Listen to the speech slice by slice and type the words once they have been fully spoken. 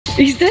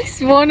Is this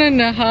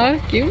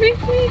 1.5 cubic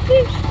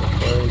meters?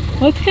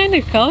 What kind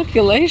of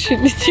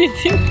calculation did you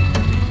do?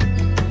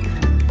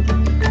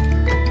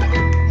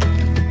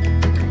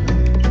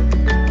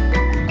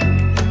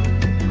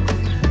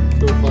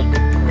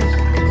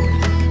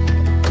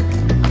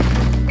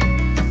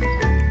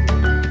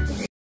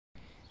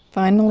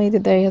 Finally, the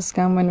day has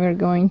come when we're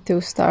going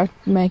to start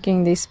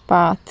making this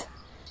path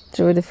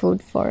through the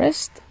food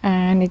forest,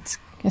 and it's,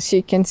 as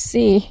you can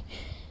see,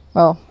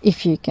 well,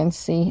 if you can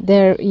see,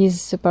 there is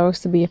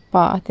supposed to be a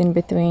path in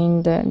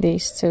between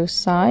these two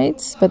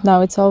sides, but now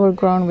it's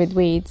overgrown with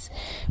weeds.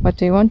 What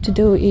we want to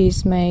do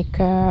is make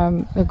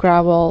a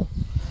gravel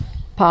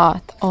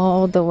path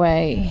all the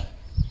way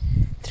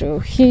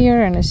through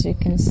here, and as you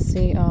can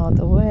see, all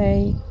the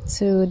way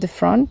to the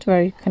front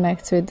where it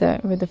connects with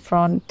the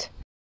front.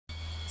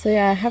 So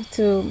yeah, I have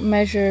to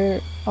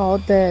measure all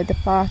the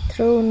path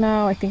through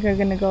now. I think we're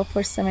gonna go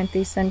for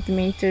 70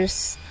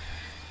 centimeters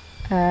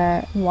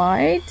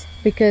wide,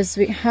 because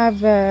we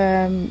have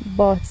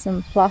bought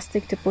some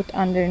plastic to put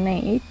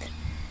underneath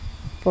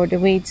for the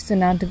weeds to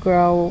not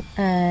grow,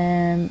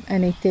 and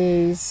it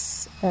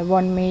is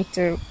 1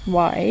 meter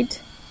wide.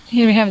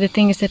 Here we have the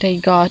things that I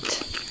got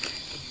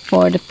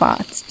for the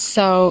pots.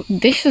 So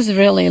this is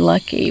really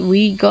lucky.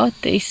 We got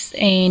this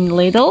in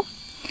Lidl,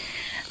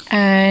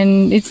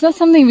 and it's not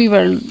something we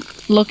were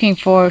looking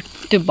for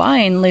to buy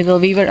in Lidl.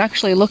 We were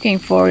actually looking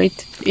for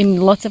it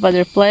in lots of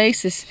other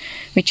places,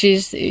 which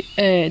is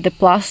the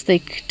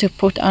plastic to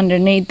put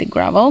underneath the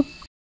gravel.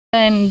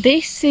 And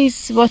this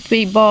is what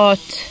we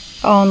bought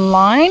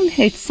online.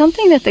 It's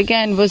something that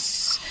again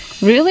was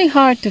really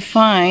hard to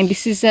find.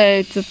 This is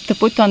to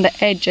put on the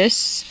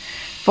edges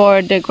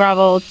for the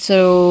gravel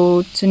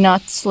to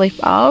not slip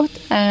out.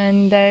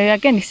 And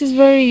again, this is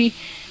very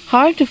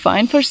hard to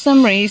find for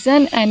some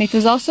reason, and it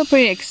was also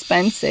pretty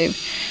expensive.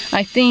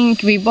 I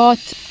think we bought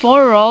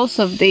 4 rolls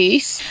of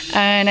these,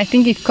 and I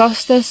think it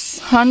cost us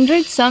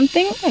 100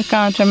 something, I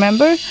can't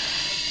remember.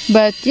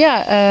 But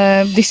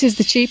yeah, this is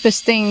the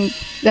cheapest thing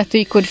that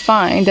we could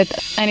find,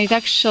 and it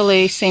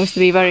actually seems to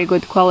be very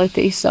good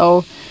quality.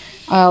 So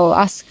I'll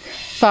ask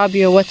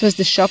Fabio what was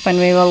the shop, and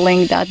we will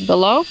link that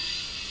below.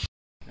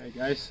 Hey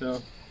guys,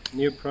 so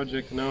new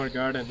project in our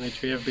garden, which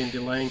we have been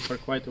delaying for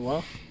quite a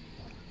while.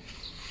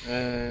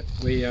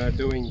 We are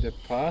doing the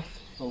path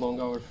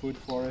along our food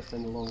forest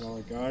and along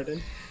our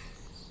garden,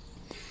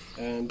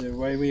 and the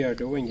way we are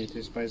doing it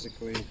is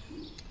basically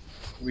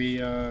we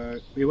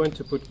want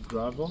to put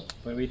gravel,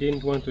 but we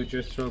didn't want to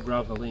just throw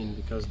gravel in,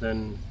 because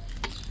then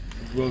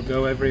it will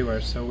go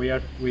everywhere. So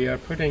we are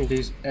putting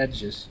these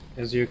edges,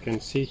 as you can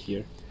see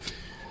here.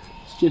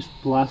 It's just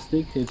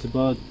plastic. It's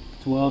about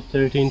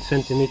 12-13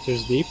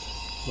 centimeters deep,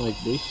 like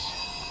this.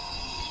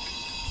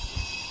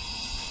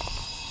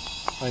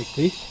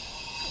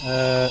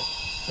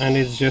 And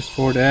it's just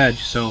for the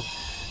edge. So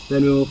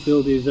then we will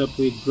fill these up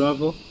with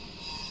gravel,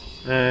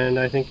 and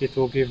I think it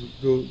will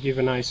give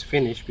a nice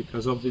finish,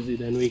 because obviously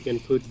then we can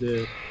put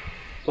the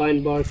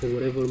pine bark or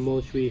whatever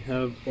mulch we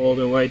have all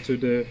the way to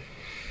the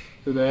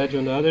edge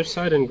on the other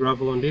side, and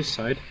gravel on this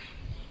side.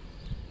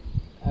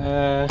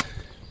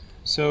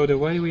 So the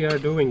way we are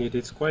doing it,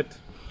 it's quite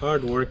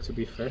hard work, to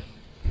be fair,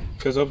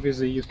 because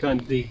obviously you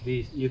can't dig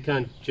these, you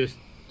can't just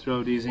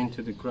throw these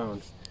into the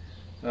ground.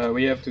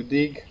 We have to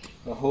dig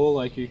a hole,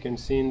 like you can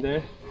see in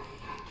there,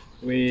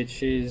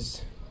 which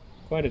is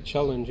quite a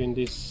challenge in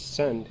this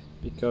sand,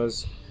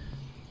 because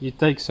you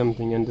take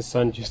something and the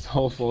sand just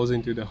all falls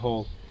into the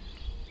hole.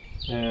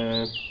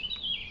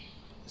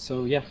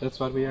 So yeah, that's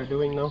what we are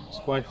doing now. It's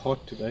quite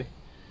hot today,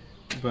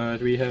 but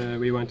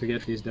we want to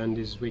get this done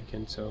this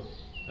weekend. So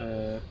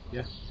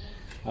yeah,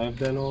 I've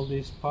done all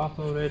this path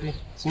already.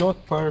 It's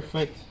not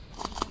perfect,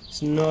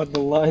 it's not,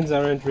 the lines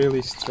aren't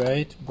really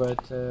straight,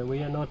 but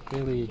we are not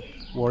really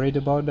worried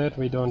about that.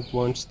 We don't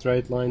want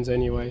straight lines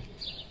anyway,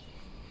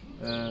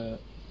 and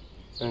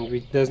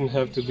it doesn't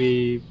have to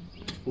be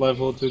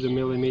level to the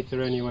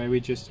millimeter anyway. We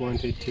just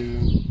want it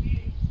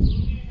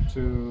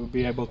to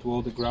be able to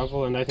hold the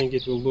gravel, and I think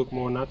it will look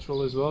more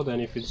natural as well than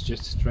if it's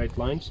just straight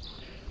lines.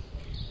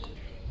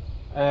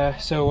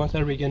 So what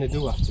are we gonna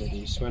do after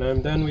this? When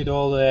I'm done with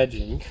all the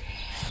edging,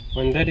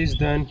 when that is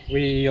done,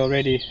 we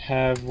already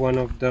have one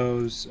of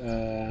those,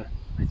 I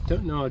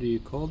don't know how do you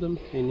call them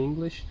in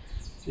English.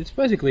 It's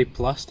basically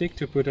plastic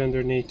to put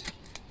underneath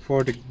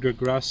for the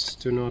grass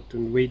to not,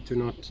 and weed to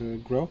not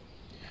grow.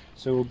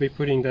 So we'll be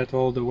putting that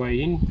all the way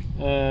in.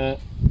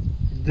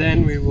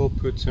 Then we will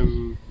put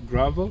some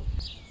gravel,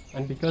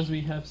 and because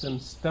we have some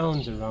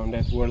stones around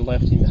that were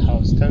left in the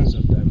house, tons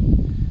of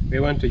them, we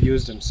want to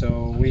use them.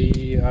 So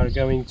we are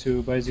going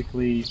to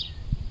basically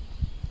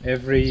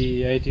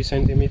every 80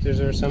 centimeters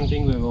or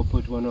something we will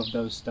put one of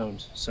those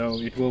stones, so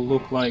it will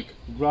look like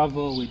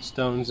gravel with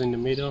stones in the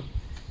middle,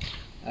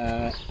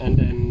 and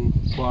then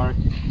bark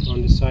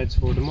on the sides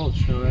for the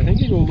mulch. So I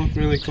think it will look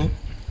really cool,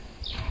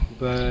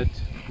 but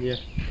yeah,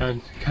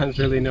 can't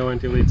really know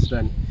until it's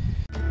done.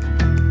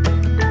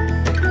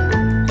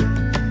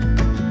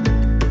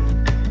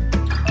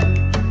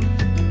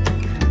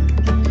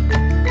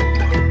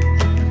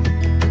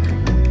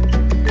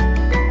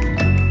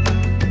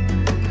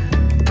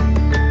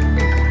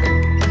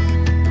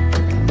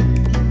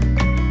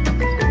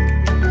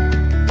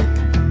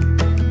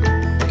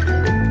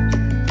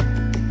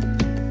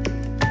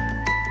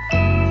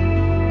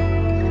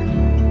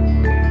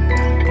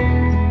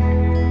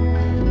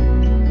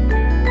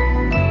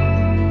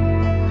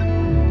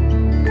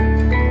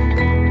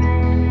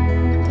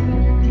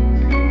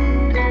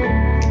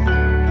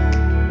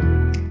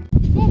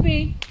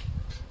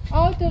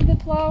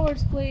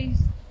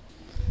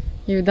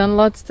 You've done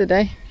lots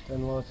today.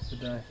 Done lots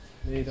today.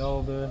 Did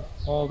all the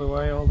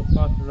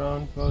path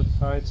around both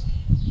sides.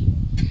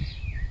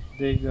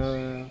 Dig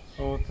the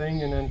whole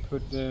thing and then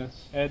put the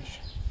edge.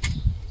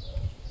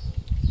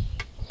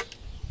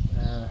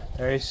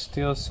 There is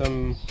still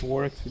some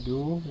work to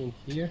do in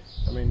here.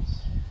 I mean,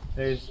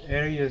 there's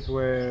areas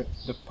where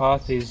the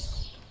path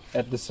is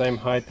at the same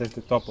height as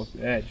the top of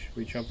the edge,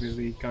 which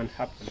obviously can't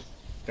happen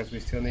because we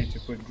still need to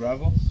put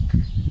gravel.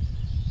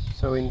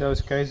 So in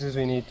those cases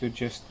we need to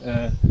just,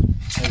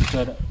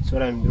 that's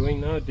what I'm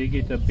doing now, dig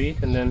it a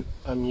bit, and then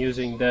I'm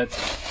using that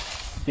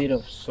bit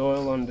of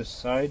soil on the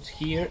sides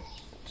here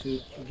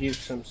to give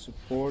some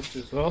support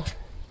as well,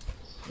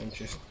 and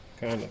just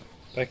kind of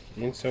pack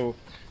it in so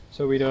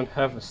we don't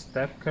have a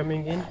step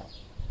coming in,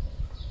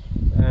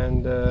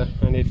 and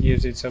it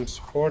gives it some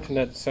support, and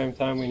at the same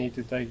time we need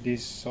to take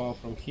this soil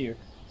from here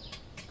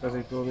because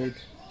it will need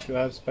to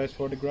have space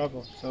for the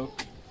gravel. So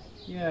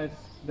yeah,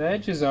 the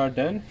edges are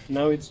done.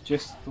 Now it's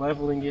just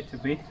leveling it a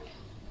bit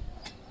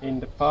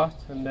in the path,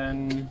 and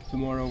then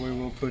tomorrow we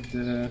will put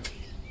the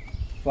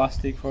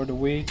plastic for the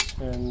weeds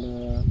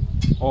and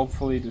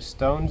hopefully the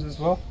stones as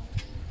well,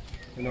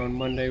 and on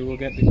Monday we'll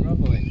get the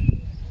gravel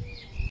in.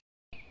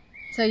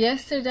 So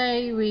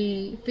yesterday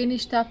we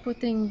finished up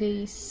putting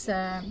these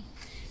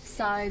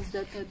sides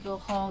that will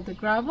hold the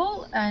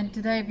gravel, and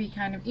today we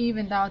kind of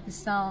evened out the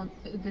sand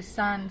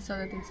so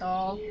that it's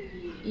all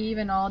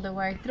even all the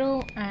way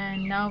through,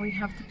 and now we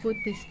have to put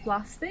this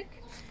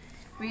plastic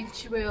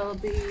which will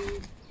be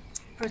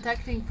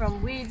protecting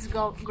from weeds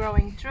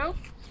growing through.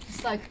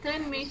 It's like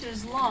 10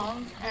 meters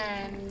long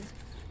and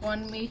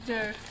 1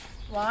 meter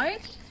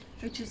wide,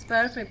 which is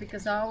perfect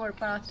because our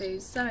path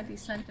is 70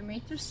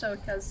 centimeters, so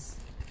it has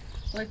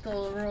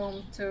little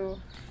room to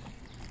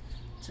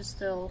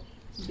still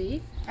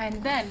be.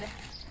 And then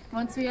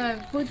once we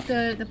have put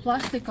the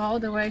plastic all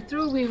the way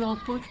through, we will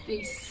put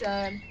these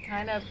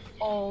kind of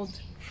old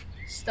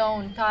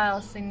stone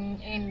tiles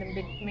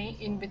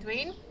in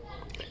between,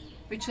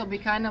 which will be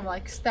kind of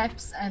like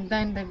steps, and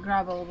then the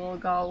gravel will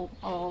go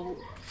all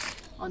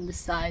on the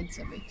sides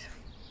of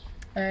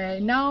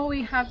it. Now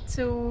we have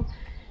to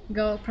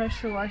go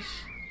pressure wash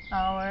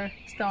our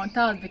stone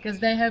tiles because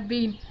they have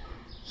been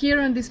here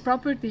on this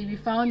property. We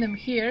found them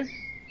here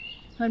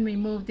when we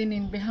moved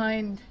in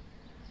behind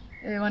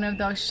one of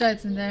those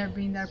sheds, and they have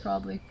been there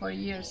probably for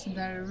years, and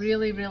they're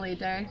really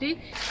dirty.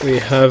 We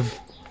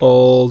have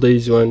all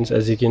these ones,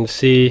 as you can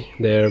see,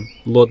 they're a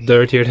lot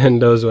dirtier than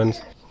those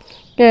ones.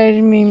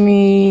 Good,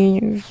 Mimi,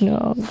 you're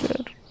not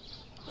good.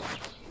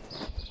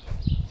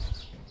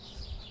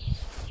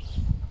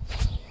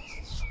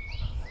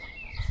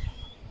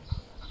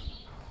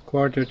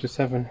 Quarter to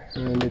 7,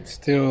 and it's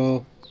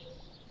still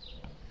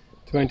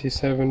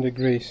 27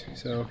 degrees,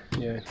 so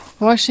yeah.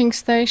 Washing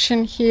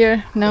station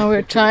here. Now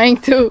we're trying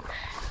to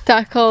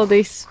tackle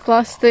this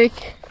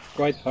plastic.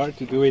 Quite hard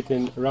to do it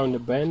around the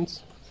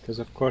bends because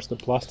of course the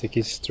plastic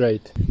is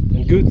straight.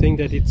 And good thing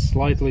that it's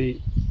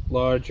slightly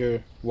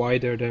larger,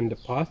 wider than the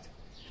path,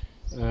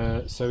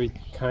 so it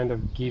kind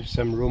of gives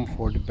some room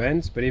for the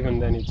bends, but even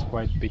then it's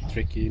quite a bit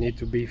tricky. You need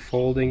to be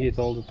folding it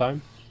all the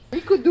time. We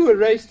could do a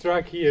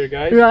racetrack here,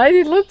 guys. Right,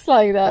 it looks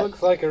like that. It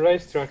looks like a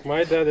racetrack.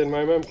 My dad and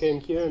my mom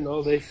came here and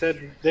all they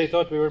said, they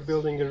thought we were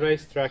building a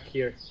racetrack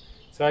here.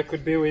 So I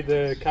could be with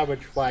the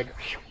cabbage flag.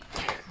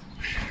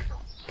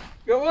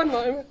 Go on,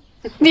 Lima.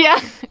 Yeah,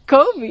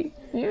 Kobe.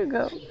 Here you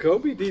go.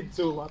 Kobe did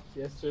 2 laps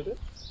yesterday.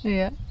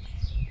 Yeah.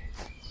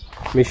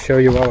 Let me show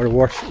you our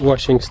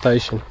washing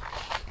station.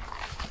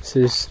 This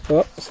is,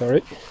 oh,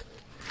 sorry.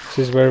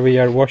 This is where we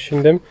are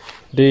washing them.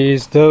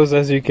 Those,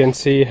 as you can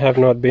see, have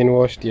not been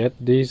washed yet.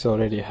 These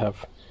already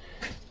have.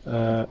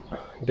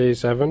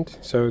 These haven't,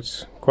 so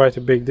it's quite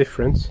a big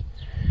difference.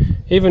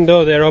 Even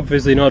though they're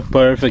obviously not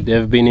perfect,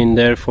 they've been in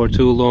there for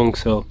too long,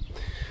 so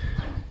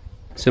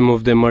some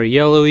of them are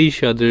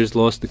yellowish, others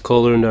lost the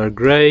color and are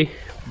grey,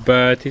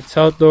 but it's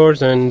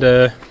outdoors, and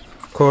of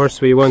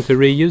course we want to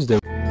reuse them.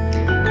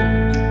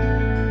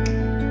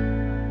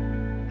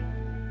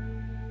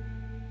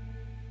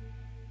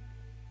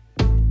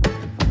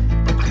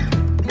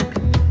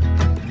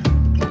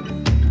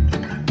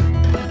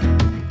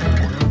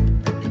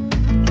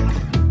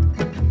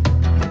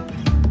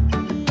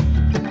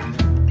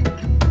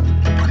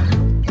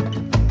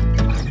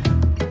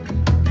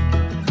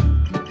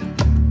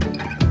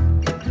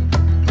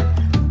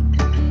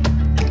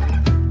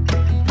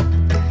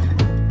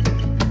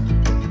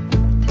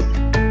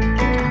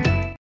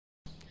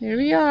 Here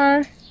we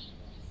are.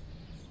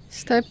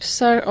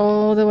 Steps are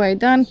all the way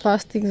done,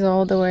 plastic's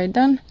all the way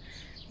done.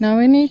 Now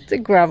we need the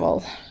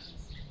gravel.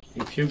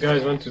 If you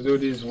guys want to do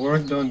this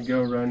work, don't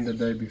go run the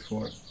day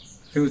before,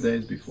 2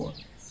 days before.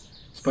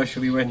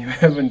 Especially when you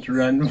haven't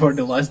run for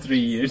the last 3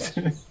 years.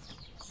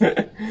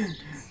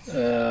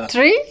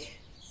 3?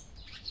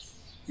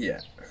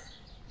 Yeah.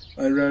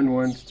 I ran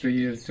once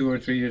 2 or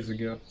 3 years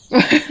ago.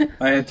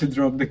 I had to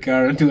drop the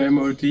car to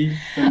MOT.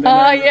 And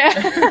then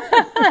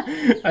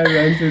I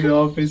ran to the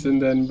office and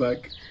then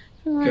back.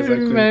 Because I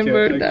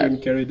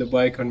couldn't carry the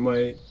bike on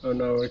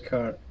our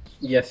car.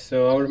 Yes,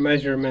 so our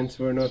measurements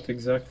were not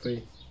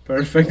exactly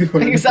perfect.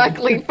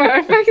 Exactly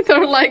perfect,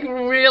 or like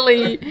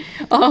really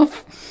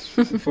off.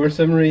 For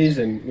some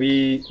reason,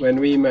 when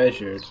we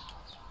measured,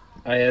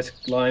 I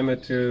asked Lima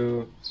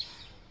to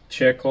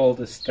check all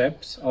the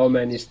steps, how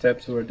many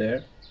steps were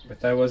there,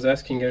 but I was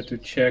asking her to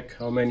check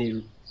how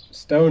many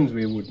stones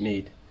we would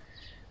need.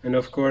 And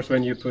of course,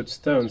 when you put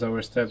stones,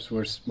 our steps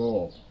were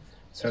small.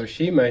 So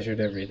she measured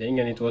everything,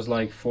 and it was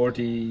like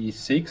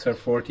 46 or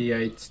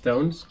 48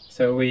 stones.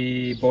 So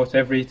we bought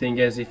everything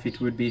as if it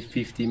would be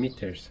 50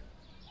 meters.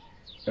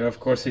 And of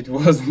course it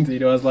wasn't,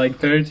 it was like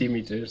 30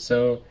 meters.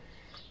 So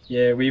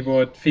yeah, we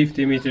bought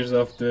 50 meters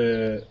of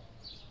the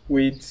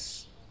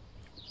width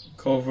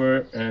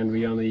cover, and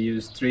we only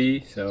used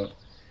 3. So,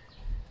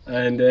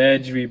 and the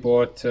edge we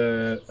bought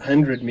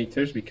 100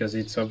 meters because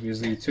it's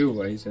obviously 2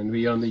 ways, and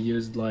we only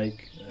used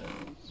like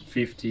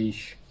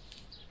 50-ish.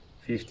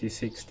 50,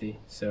 60,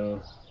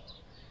 so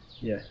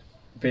yeah,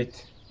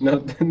 bit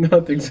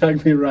not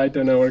exactly right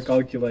on our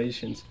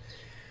calculations,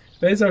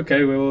 but it's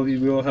okay. We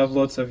will have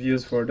lots of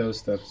use for those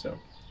stuff, so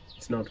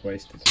it's not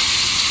wasted.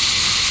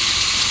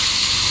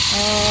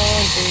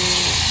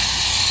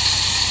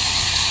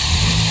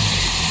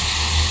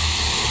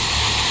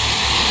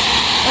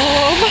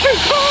 Oh my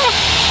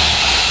god!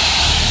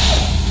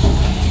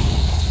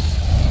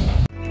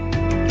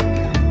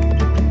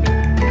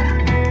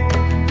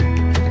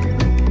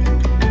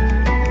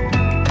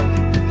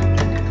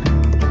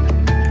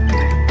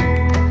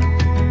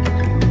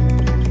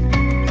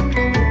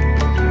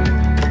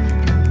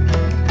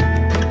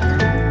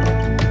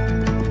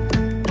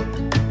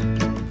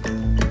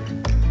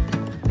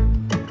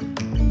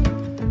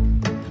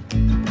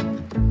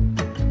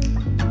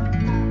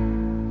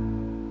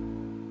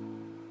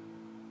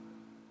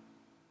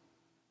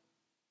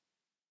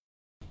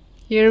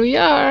 Here we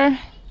are,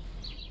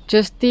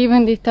 just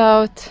evened it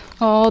out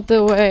all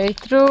the way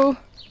through.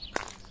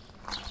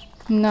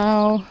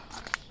 Now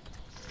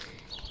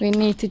we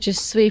need to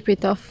just sweep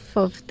it off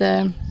of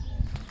the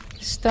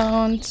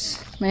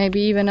stones,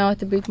 maybe even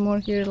out a bit more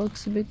here,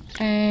 looks a bit,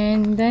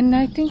 and then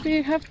I think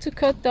we have to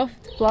cut off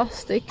the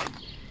plastic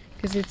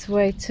because it's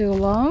way too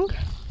long.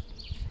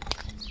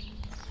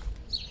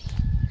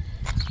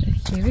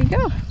 But here we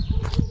go.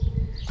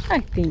 I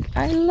think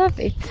I love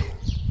it.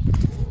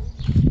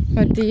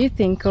 What do you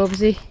think,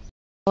 Obzi?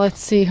 Let's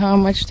see how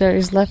much there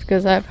is left,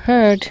 because I've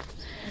heard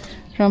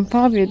from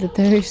Pablo that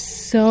there is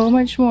so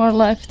much more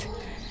left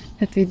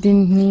that we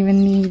didn't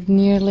even need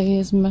nearly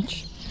as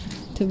much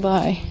to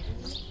buy.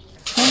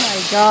 Oh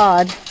my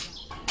god!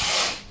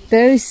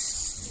 There is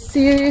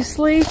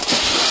seriously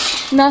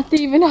not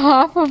even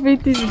half of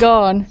it is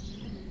gone.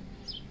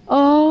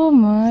 Oh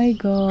my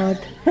god.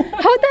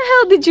 How the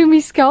hell did you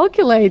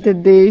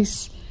miscalculated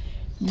this?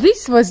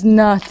 This was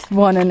not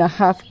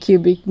 1.5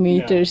 cubic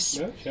meters.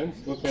 No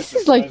chance. This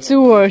is like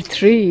 2 or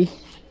 3.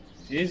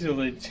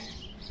 Easily.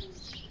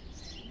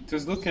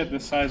 Just look at the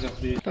size of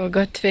the...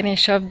 Forgot to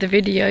finish off the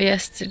video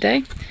yesterday.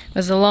 It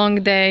was a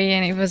long day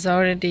and it was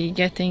already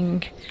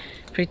getting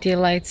pretty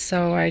late,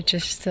 so I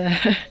just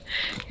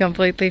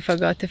completely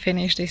forgot to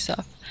finish this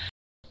off.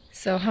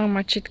 So how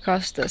much it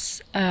cost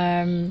us?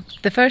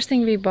 The first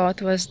thing we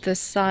bought was the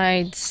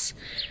sides,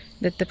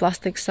 the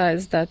plastic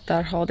sides that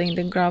are holding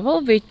the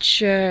gravel,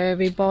 which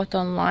we bought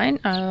online.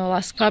 I'll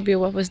ask Fabio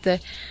what was the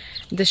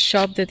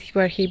shop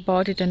where he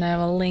bought it, and I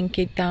will link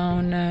it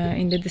down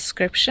in the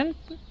description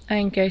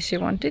in case you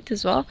want it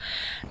as well.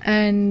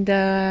 And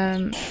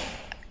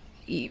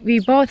we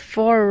bought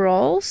 4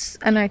 rolls,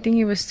 and I think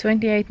it was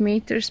 28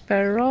 meters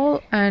per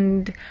roll,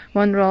 and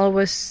one roll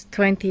was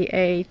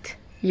 28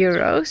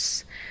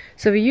 euros.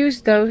 So we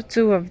used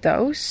 2 of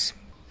those.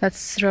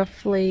 That's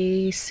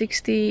roughly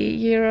 60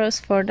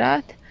 euros for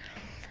that.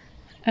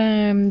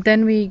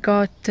 Then we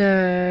got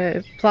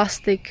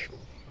plastic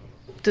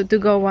to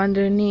go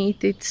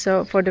underneath it,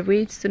 so for the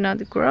weeds to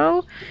not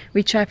grow,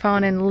 which I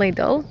found in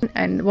Lidl.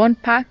 And 1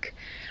 pack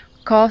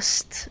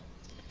cost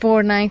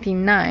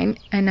 $4.99,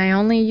 and I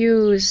only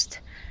used...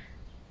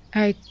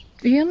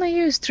 we only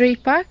used 3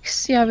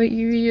 packs. Yeah, we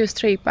used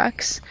 3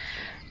 packs.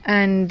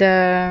 And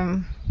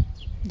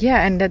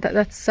yeah, and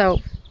that's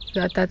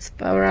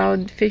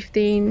around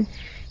 15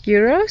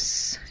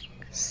 euros,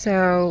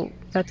 so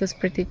that was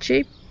pretty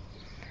cheap.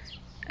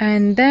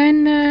 And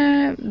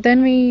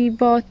then we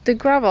bought the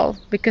gravel,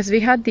 because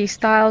we had these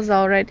tiles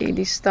already,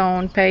 these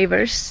stone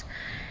pavers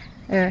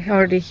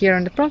already here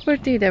on the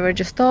property. They were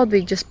just old.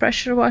 We just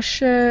pressure wash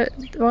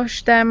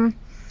them.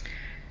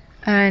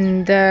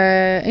 And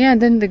yeah,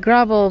 then the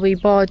gravel we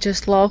bought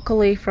just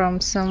locally from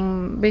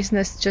some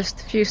business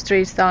just a few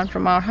streets down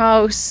from our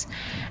house,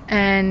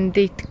 and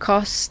it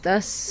cost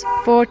us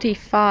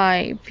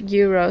 45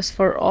 euros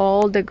for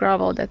all the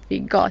gravel that we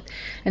got.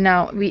 And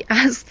now we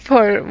asked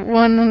for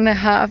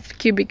 1.5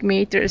 cubic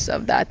meters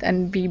of that,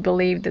 and we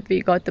believe that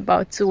we got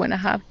about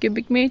 2.5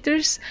 cubic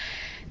meters.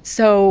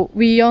 So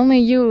we only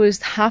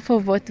used half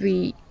of what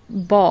we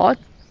bought,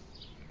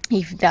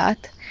 if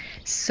that.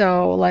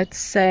 So let's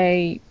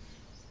say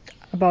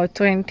about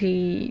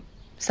 27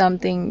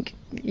 something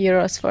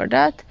euros for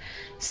that.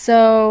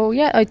 So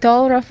yeah, it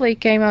all roughly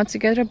came out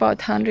together about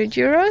 100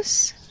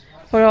 euros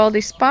for all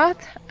this pot.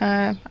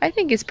 I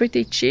think it's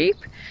pretty cheap,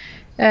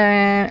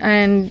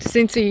 and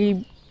since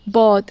we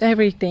bought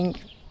everything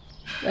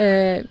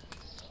 2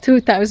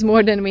 times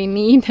more than we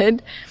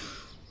needed,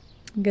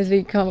 because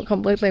we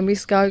completely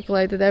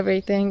miscalculated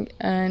everything,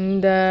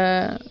 and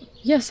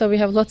yeah, so we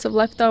have lots of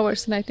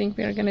leftovers, and I think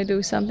we're gonna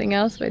do something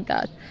else with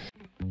that.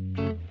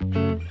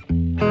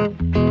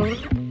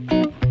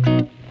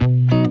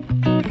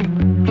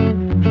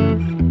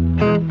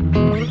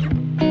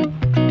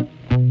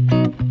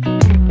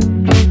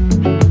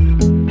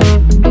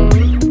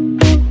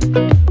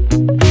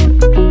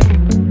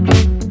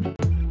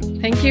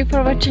 Thank you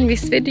for watching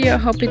this video. I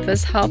hope it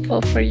was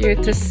helpful for you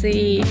to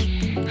see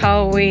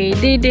how we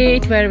did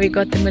it, where we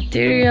got the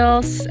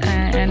materials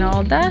and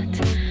all that.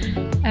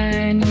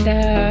 And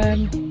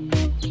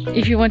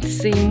if you want to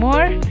see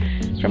more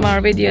from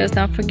our videos,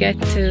 don't forget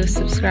to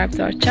subscribe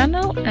to our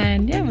channel,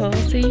 and yeah, we'll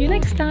see you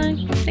next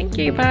time. Thank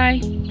you,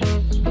 bye.